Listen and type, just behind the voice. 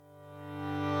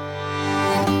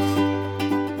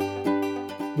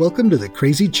Welcome to the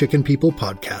Crazy Chicken People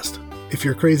podcast. If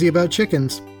you're crazy about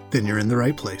chickens, then you're in the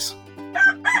right place.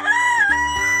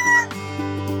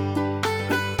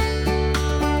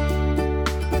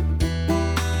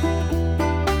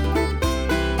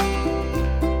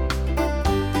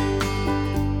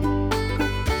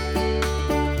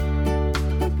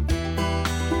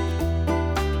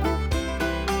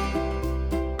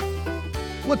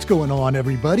 What's going on,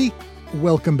 everybody?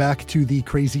 Welcome back to the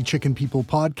Crazy Chicken People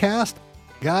podcast.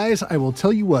 Guys, I will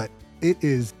tell you what, it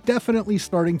is definitely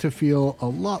starting to feel a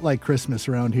lot like Christmas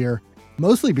around here,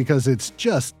 mostly because it's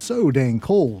just so dang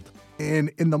cold.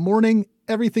 And in the morning,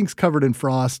 everything's covered in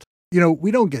frost.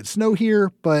 We don't get snow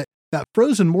here, but that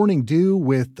frozen morning dew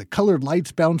with the colored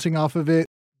lights bouncing off of it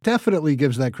definitely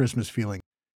gives that Christmas feeling.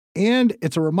 And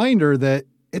it's a reminder that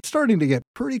it's starting to get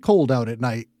pretty cold out at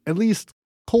night, at least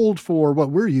cold for what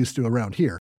we're used to around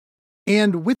here.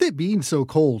 And with it being so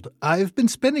cold, I've been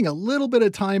spending a little bit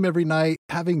of time every night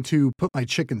having to put my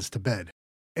chickens to bed.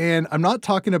 And I'm not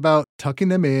talking about tucking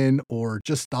them in or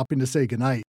just stopping to say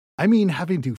goodnight. I mean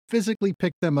having to physically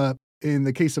pick them up in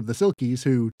the case of the silkies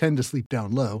who tend to sleep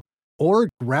down low, or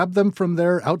grab them from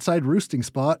their outside roosting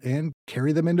spot and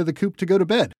carry them into the coop to go to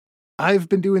bed. I've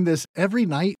been doing this every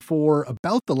night for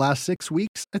about the last 6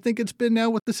 weeks, I think it's been now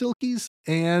with the silkies,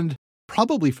 and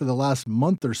probably for the last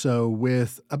month or so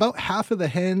with about half of the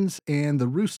hens and the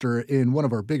rooster in one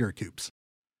of our bigger coops.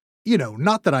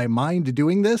 Not that I mind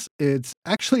doing this, it's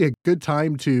actually a good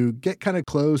time to get kind of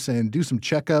close and do some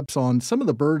checkups on some of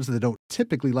the birds that don't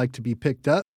typically like to be picked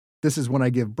up. This is when I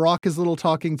give Brock his little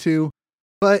talking to,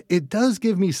 but it does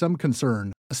give me some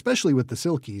concern, especially with the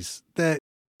silkies, that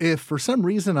if for some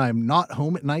reason I'm not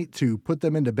home at night to put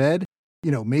them into bed,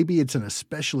 maybe it's an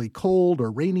especially cold or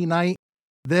rainy night,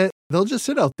 that they'll just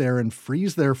sit out there and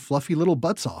freeze their fluffy little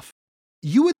butts off.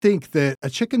 You would think that a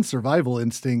chicken's survival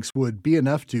instincts would be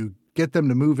enough to get them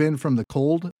to move in from the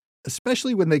cold,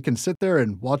 especially when they can sit there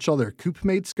and watch all their coop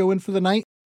mates go in for the night.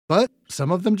 But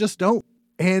some of them just don't,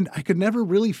 and I could never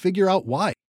really figure out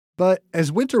why. But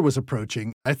as winter was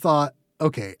approaching, I thought,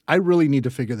 okay, I really need to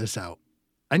figure this out.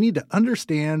 I need to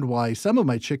understand why some of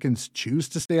my chickens choose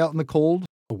to stay out in the cold,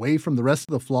 away from the rest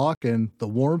of the flock and the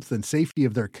warmth and safety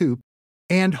of their coop.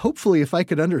 And hopefully, if I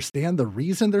could understand the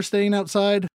reason they're staying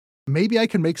outside, maybe I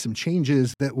can make some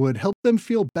changes that would help them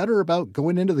feel better about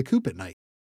going into the coop at night.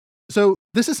 So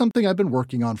this is something I've been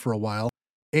working on for a while,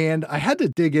 and I had to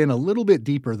dig in a little bit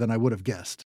deeper than I would have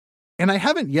guessed. And I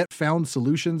haven't yet found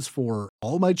solutions for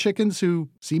all my chickens who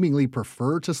seemingly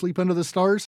prefer to sleep under the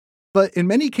stars, but in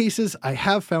many cases, I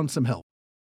have found some help.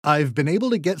 I've been able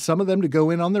to get some of them to go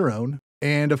in on their own,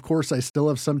 and of course, I still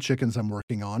have some chickens I'm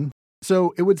working on.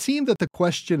 So it would seem that the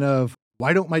question of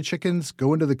why don't my chickens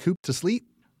go into the coop to sleep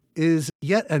is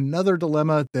yet another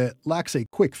dilemma that lacks a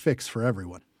quick fix for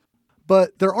everyone.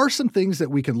 But there are some things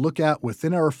that we can look at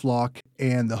within our flock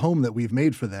and the home that we've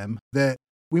made for them that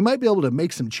we might be able to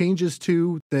make some changes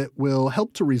to that will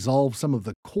help to resolve some of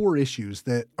the core issues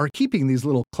that are keeping these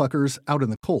little cluckers out in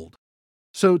the cold.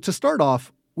 So to start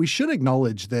off, we should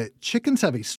acknowledge that chickens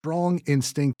have a strong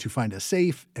instinct to find a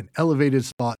safe and elevated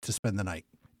spot to spend the night.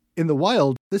 In the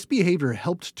wild, this behavior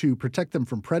helped to protect them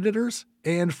from predators,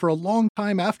 and for a long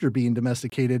time after being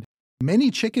domesticated, many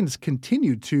chickens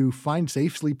continued to find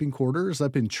safe sleeping quarters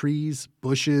up in trees,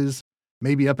 bushes,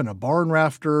 maybe up in a barn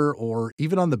rafter, or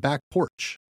even on the back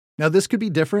porch. Now, this could be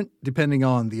different depending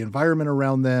on the environment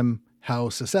around them, how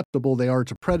susceptible they are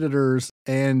to predators,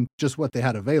 and just what they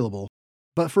had available.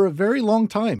 But for a very long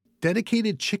time,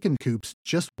 dedicated chicken coops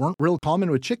just weren't real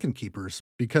common with chicken keepers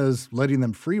because letting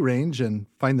them free range and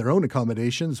find their own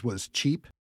accommodations was cheap,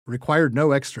 required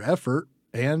no extra effort,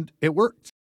 and it worked.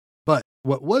 But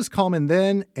what was common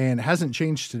then and hasn't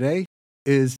changed today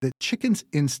is that chickens'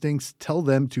 instincts tell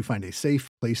them to find a safe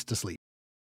place to sleep.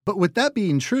 But with that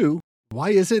being true, why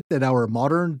is it that our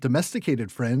modern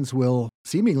domesticated friends will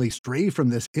seemingly stray from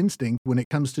this instinct when it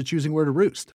comes to choosing where to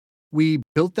roost? We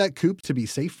built that coop to be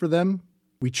safe for them.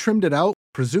 We trimmed it out,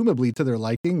 presumably to their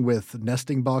liking, with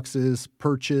nesting boxes,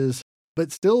 perches, but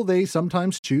still they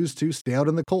sometimes choose to stay out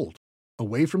in the cold,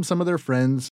 away from some of their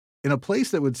friends, in a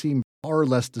place that would seem far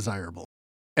less desirable.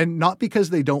 And not because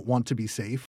they don't want to be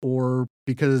safe, or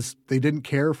because they didn't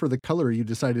care for the color you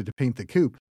decided to paint the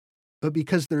coop, but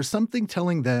because there's something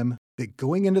telling them that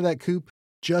going into that coop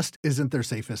just isn't their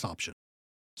safest option.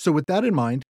 So with that in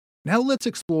mind, now let's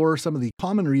explore some of the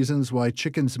common reasons why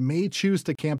chickens may choose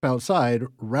to camp outside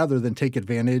rather than take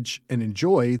advantage and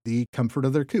enjoy the comfort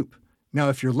of their coop. Now,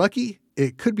 if you're lucky,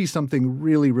 it could be something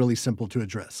really, really simple to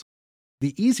address.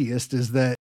 The easiest is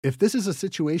that if this is a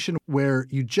situation where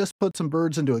you just put some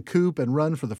birds into a coop and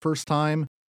run for the first time,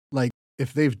 like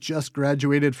if they've just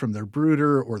graduated from their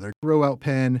brooder or their grow-out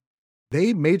pen,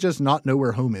 they may just not know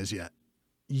where home is yet.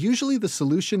 Usually the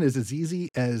solution is as easy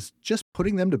as just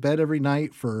putting them to bed every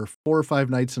night for 4 or 5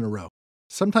 nights in a row,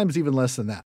 sometimes even less than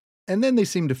that. And then they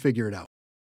seem to figure it out.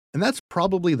 And that's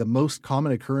probably the most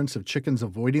common occurrence of chickens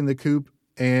avoiding the coop,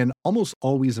 and almost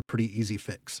always a pretty easy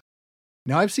fix.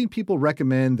 Now, I've seen people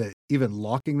recommend that even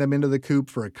locking them into the coop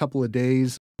for a couple of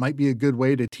days might be a good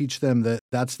way to teach them that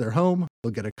that's their home.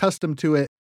 They'll get accustomed to it.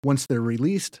 Once they're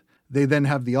released, they then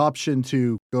have the option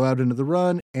to go out into the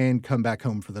run and come back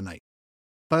home for the night.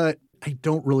 But I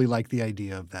don't really like the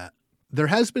idea of that. There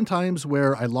has been times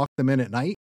where I locked them in at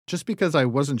night just because I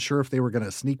wasn't sure if they were going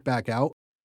to sneak back out,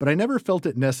 but I never felt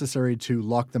it necessary to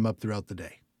lock them up throughout the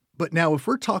day. But now, if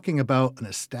we're talking about an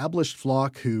established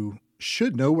flock who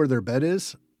should know where their bed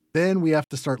is, then we have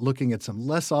to start looking at some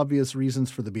less obvious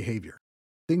reasons for the behavior.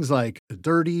 Things like a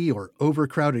dirty or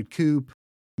overcrowded coop,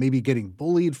 maybe getting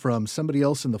bullied from somebody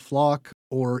else in the flock,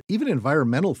 or even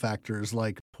environmental factors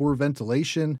like poor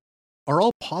ventilation are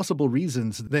all possible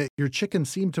reasons that your chickens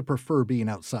seem to prefer being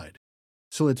outside.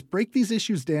 So let's break these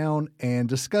issues down and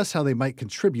discuss how they might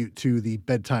contribute to the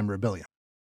bedtime rebellion.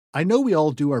 I know we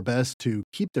all do our best to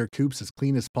keep their coops as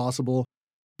clean as possible,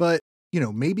 but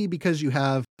maybe because you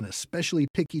have an especially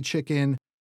picky chicken,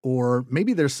 or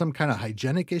maybe there's some kind of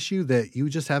hygienic issue that you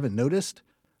just haven't noticed,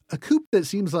 a coop that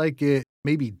seems like it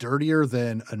may be dirtier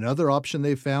than another option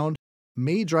they've found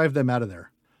may drive them out of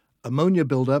there. Ammonia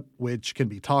buildup, which can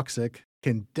be toxic,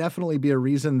 can definitely be a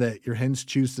reason that your hens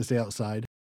choose to stay outside.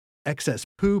 Excess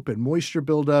poop and moisture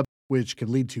buildup, which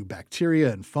can lead to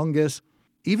bacteria and fungus.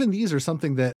 Even these are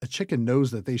something that a chicken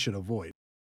knows that they should avoid.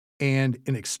 And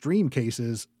in extreme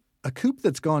cases, a coop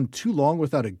that's gone too long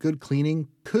without a good cleaning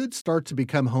could start to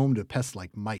become home to pests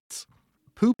like mites.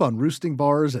 Poop on roosting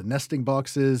bars and nesting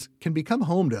boxes can become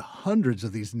home to hundreds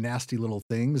of these nasty little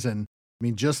things, and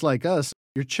just like us,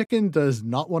 your chicken does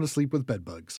not want to sleep with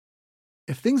bedbugs.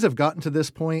 If things have gotten to this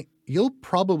point, you'll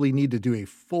probably need to do a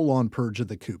full-on purge of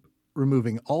the coop,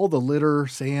 removing all the litter,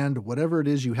 sand, whatever it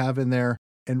is you have in there,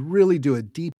 and really do a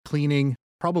deep cleaning.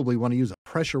 Probably want to use a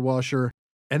pressure washer,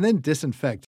 and then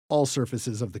disinfect all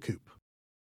surfaces of the coop.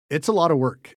 It's a lot of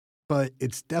work, but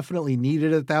it's definitely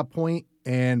needed at that point,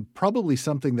 and probably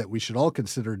something that we should all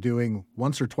consider doing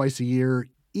once or twice a year,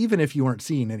 even if you aren't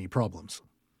seeing any problems.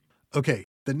 Okay,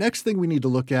 the next thing we need to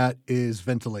look at is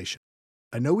ventilation.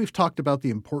 I know we've talked about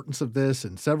the importance of this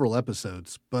in several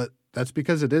episodes, but that's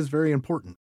because it is very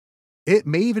important. It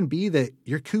may even be that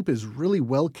your coop is really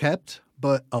well kept,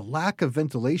 but a lack of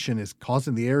ventilation is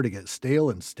causing the air to get stale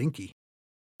and stinky.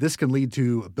 This can lead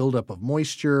to a buildup of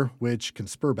moisture, which can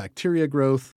spur bacteria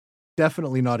growth.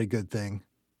 Definitely not a good thing.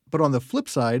 But on the flip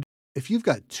side, if you've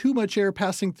got too much air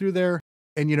passing through there,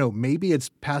 and maybe it's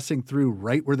passing through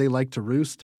right where they like to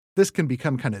roost, this can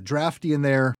become kind of drafty in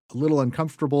there, a little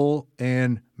uncomfortable,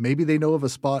 and maybe they know of a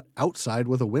spot outside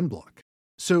with a wind block.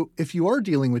 So if you are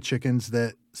dealing with chickens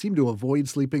that seem to avoid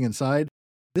sleeping inside,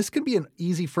 this can be an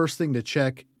easy first thing to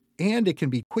check, and it can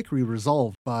be quickly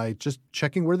resolved by just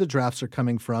checking where the drafts are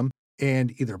coming from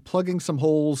and either plugging some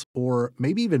holes or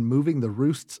maybe even moving the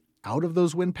roosts out of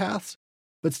those wind paths,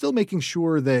 but still making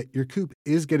sure that your coop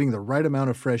is getting the right amount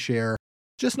of fresh air,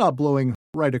 just not blowing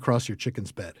right across your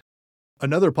chicken's bed.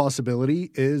 Another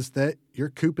possibility is that your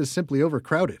coop is simply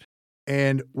overcrowded.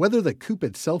 And whether the coop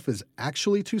itself is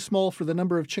actually too small for the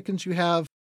number of chickens you have,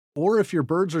 or if your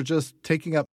birds are just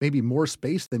taking up maybe more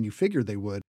space than you figured they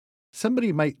would,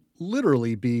 somebody might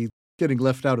literally be getting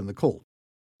left out in the cold.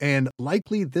 And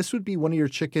likely this would be one of your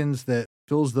chickens that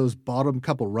fills those bottom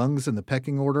couple rungs in the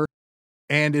pecking order.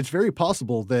 And it's very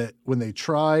possible that when they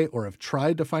try or have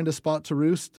tried to find a spot to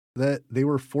roost, that they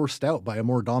were forced out by a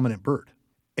more dominant bird.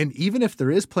 And even if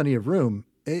there is plenty of room,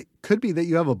 it could be that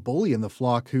you have a bully in the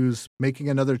flock who's making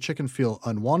another chicken feel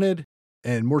unwanted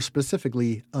and, more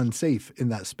specifically, unsafe in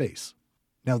that space.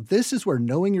 Now, this is where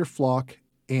knowing your flock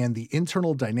and the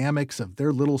internal dynamics of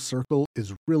their little circle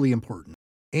is really important,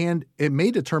 and it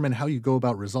may determine how you go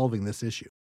about resolving this issue.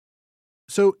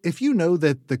 So if you know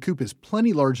that the coop is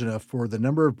plenty large enough for the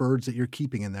number of birds that you're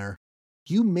keeping in there,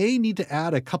 you may need to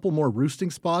add a couple more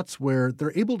roosting spots where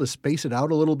they're able to space it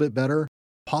out a little bit better,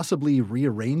 possibly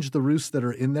rearrange the roosts that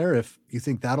are in there if you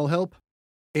think that'll help.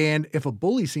 And if a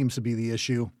bully seems to be the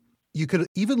issue, you could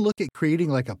even look at creating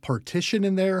like a partition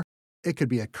in there. It could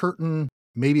be a curtain,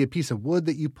 maybe a piece of wood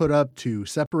that you put up to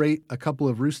separate a couple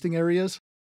of roosting areas.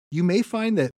 You may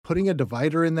find that putting a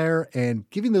divider in there and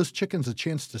giving those chickens a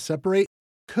chance to separate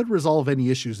could resolve any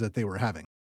issues that they were having.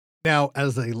 Now,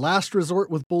 as a last resort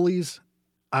with bullies,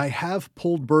 I have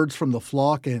pulled birds from the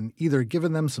flock and either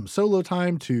given them some solo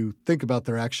time to think about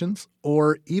their actions,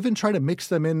 or even try to mix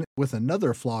them in with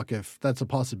another flock if that's a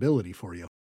possibility for you.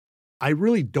 I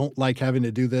really don't like having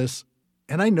to do this,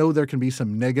 and I know there can be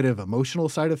some negative emotional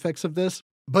side effects of this,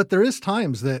 but there is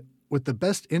times that, with the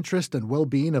best interest and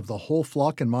well-being of the whole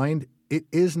flock in mind, it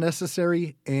is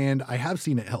necessary, and I have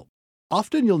seen it help.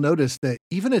 Often you'll notice that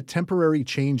even a temporary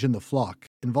change in the flock,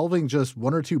 involving just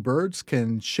one or two birds,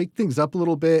 can shake things up a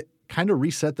little bit, kind of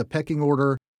reset the pecking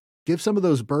order, give some of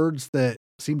those birds that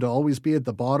seem to always be at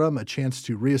the bottom a chance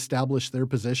to reestablish their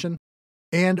position,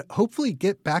 and hopefully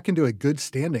get back into a good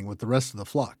standing with the rest of the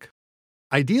flock.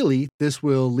 Ideally, this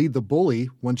will lead the bully,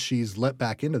 once she's let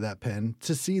back into that pen,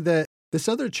 to see that this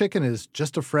other chicken is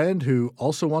just a friend who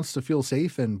also wants to feel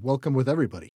safe and welcome with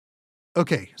everybody.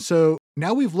 Okay, so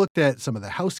now we've looked at some of the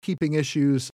housekeeping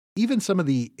issues, even some of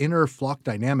the inner flock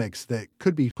dynamics that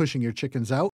could be pushing your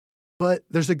chickens out, but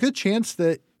there's a good chance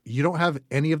that you don't have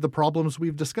any of the problems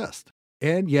we've discussed,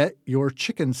 and yet your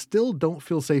chickens still don't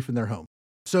feel safe in their home.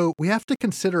 So we have to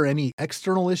consider any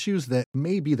external issues that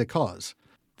may be the cause.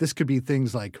 This could be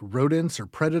things like rodents or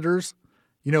predators.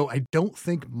 I don't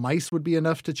think mice would be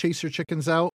enough to chase your chickens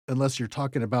out unless you're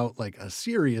talking about like a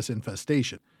serious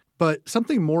infestation. But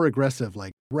something more aggressive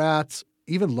like rats,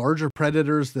 even larger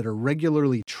predators that are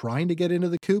regularly trying to get into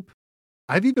the coop.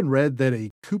 I've even read that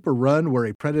a coop or run where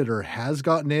a predator has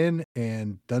gotten in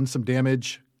and done some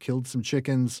damage, killed some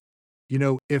chickens.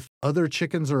 If other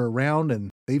chickens are around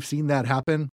and they've seen that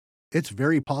happen, it's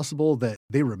very possible that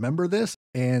they remember this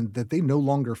and that they no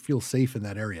longer feel safe in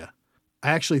that area.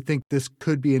 I actually think this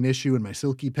could be an issue in my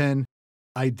silky pen.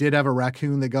 I did have a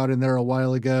raccoon that got in there a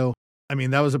while ago.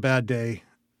 That was a bad day.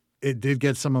 It did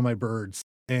get some of my birds,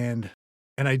 and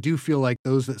I do feel like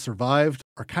those that survived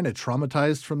are kind of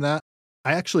traumatized from that.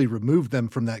 I actually removed them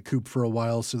from that coop for a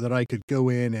while so that I could go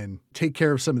in and take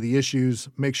care of some of the issues,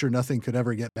 make sure nothing could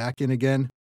ever get back in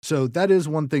again. So that is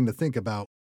one thing to think about.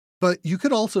 But you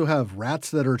could also have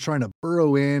rats that are trying to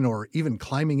burrow in or even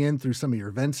climbing in through some of your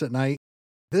vents at night.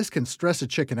 This can stress a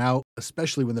chicken out,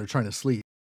 especially when they're trying to sleep.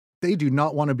 They do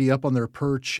not want to be up on their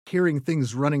perch, hearing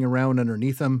things running around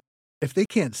underneath them. If they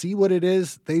can't see what it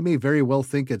is, they may very well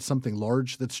think it's something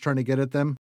large that's trying to get at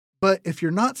them. But if you're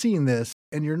not seeing this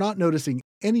and you're not noticing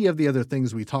any of the other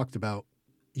things we talked about,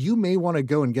 you may want to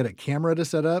go and get a camera to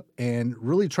set up and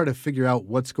really try to figure out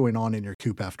what's going on in your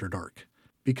coop after dark,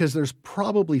 because there's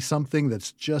probably something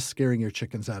that's just scaring your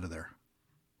chickens out of there.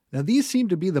 Now, these seem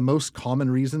to be the most common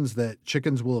reasons that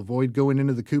chickens will avoid going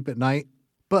into the coop at night,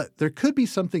 but there could be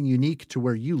something unique to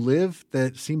where you live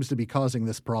that seems to be causing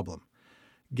this problem.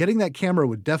 Getting that camera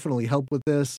would definitely help with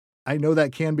this. I know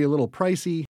that can be a little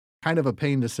pricey, kind of a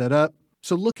pain to set up.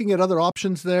 So looking at other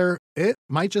options there, it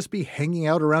might just be hanging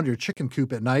out around your chicken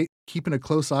coop at night, keeping a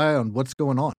close eye on what's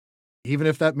going on, even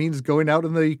if that means going out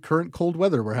in the current cold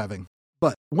weather we're having.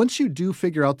 But once you do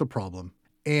figure out the problem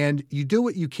and you do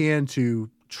what you can to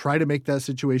try to make that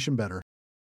situation better,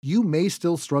 you may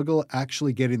still struggle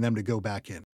actually getting them to go back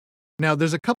in. Now,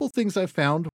 there's a couple things I've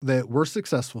found that were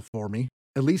successful for me,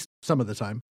 at least some of the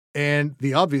time. And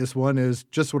the obvious one is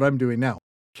just what I'm doing now,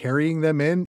 carrying them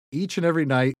in each and every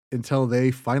night until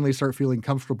they finally start feeling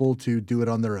comfortable to do it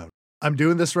on their own. I'm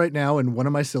doing this right now in one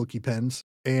of my silky pens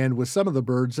and with some of the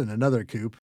birds in another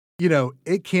coop.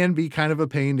 It can be kind of a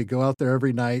pain to go out there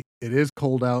every night. It is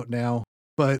cold out now,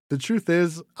 but the truth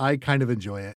is I kind of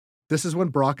enjoy it. This is when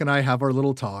Brock and I have our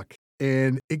little talk,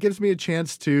 and it gives me a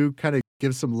chance to kind of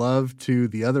give some love to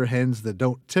the other hens that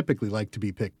don't typically like to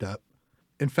be picked up.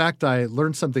 In fact, I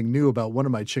learned something new about one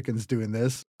of my chickens doing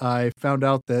this. I found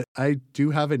out that I do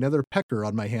have another pecker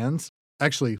on my hands,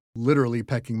 actually literally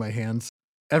pecking my hands.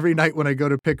 Every night when I go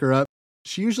to pick her up,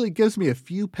 she usually gives me a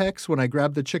few pecks when I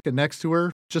grab the chicken next to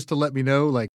her, just to let me know,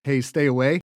 like, hey, stay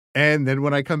away. And then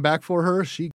when I come back for her,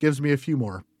 she gives me a few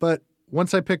more. But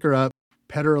once I pick her up,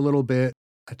 pet her a little bit,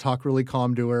 I talk really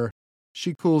calm to her,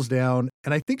 she cools down,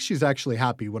 and I think she's actually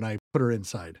happy when I put her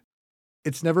inside.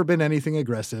 It's never been anything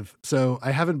aggressive, so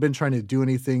I haven't been trying to do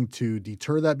anything to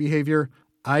deter that behavior.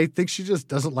 I think she just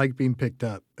doesn't like being picked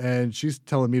up, and she's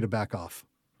telling me to back off,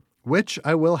 which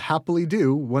I will happily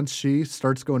do once she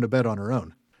starts going to bed on her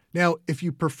own. Now, if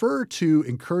you prefer to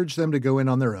encourage them to go in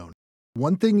on their own,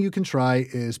 one thing you can try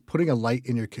is putting a light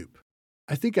in your coop.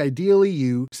 I think ideally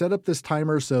you set up this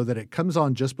timer so that it comes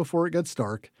on just before it gets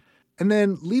dark, and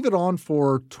then leave it on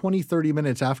for 20-30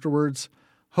 minutes afterwards.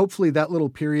 Hopefully that little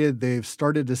period they've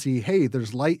started to see, hey,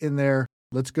 there's light in there,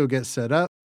 let's go get set up.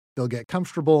 They'll get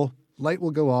comfortable, light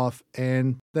will go off,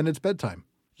 and then it's bedtime.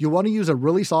 You'll want to use a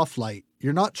really soft light.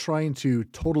 You're not trying to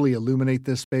totally illuminate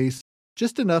this space,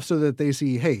 Just enough so that they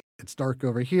see, hey, it's dark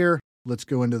over here. Let's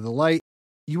go into the light.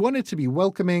 You want it to be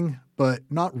welcoming, but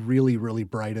not really, really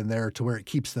bright in there to where it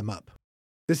keeps them up.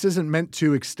 This isn't meant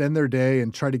to extend their day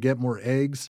and try to get more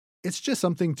eggs. It's just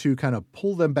something to kind of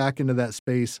pull them back into that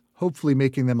space, hopefully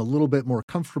making them a little bit more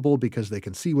comfortable because they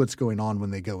can see what's going on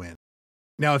when they go in.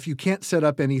 Now, if you can't set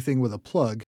up anything with a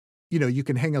plug, you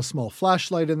can hang a small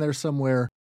flashlight in there somewhere,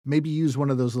 maybe use one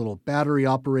of those little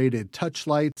battery-operated touch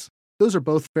lights. Those are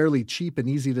both fairly cheap and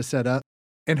easy to set up,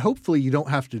 and hopefully you don't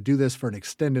have to do this for an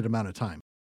extended amount of time.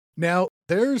 Now,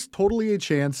 there's totally a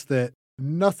chance that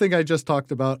nothing I just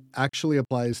talked about actually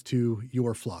applies to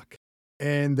your flock,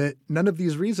 and that none of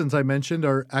these reasons I mentioned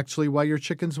are actually why your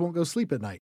chickens won't go sleep at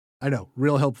night. I know,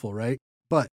 real helpful, right?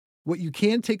 But what you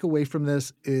can take away from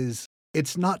this is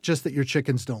it's not just that your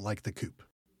chickens don't like the coop.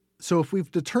 So if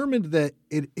we've determined that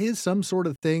it is some sort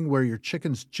of thing where your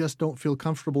chickens just don't feel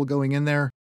comfortable going in there,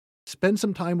 spend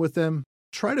some time with them,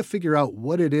 try to figure out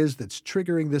what it is that's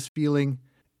triggering this feeling.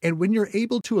 And when you're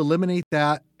able to eliminate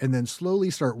that and then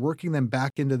slowly start working them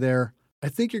back into there, I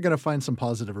think you're going to find some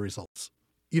positive results.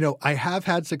 I have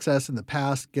had success in the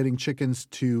past getting chickens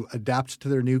to adapt to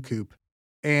their new coop.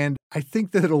 And I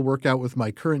think that it'll work out with my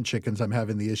current chickens I'm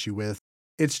having the issue with.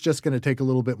 It's just going to take a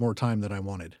little bit more time than I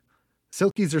wanted.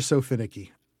 Silkies are so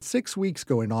finicky. 6 weeks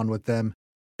going on with them,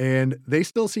 and they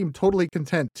still seem totally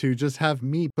content to just have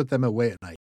me put them away at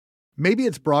night. Maybe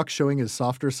it's Brock showing his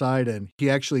softer side and he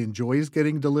actually enjoys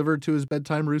getting delivered to his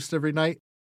bedtime roost every night.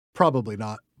 Probably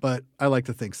not, but I like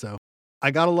to think so.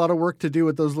 I got a lot of work to do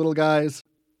with those little guys.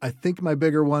 I think my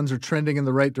bigger ones are trending in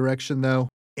the right direction though.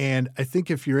 And I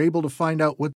think if you're able to find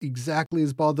out what exactly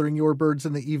is bothering your birds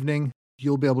in the evening,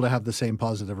 you'll be able to have the same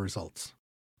positive results.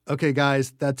 Okay,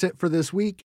 guys, that's it for this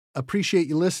week. Appreciate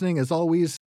you listening as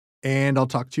always, and I'll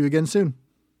talk to you again soon.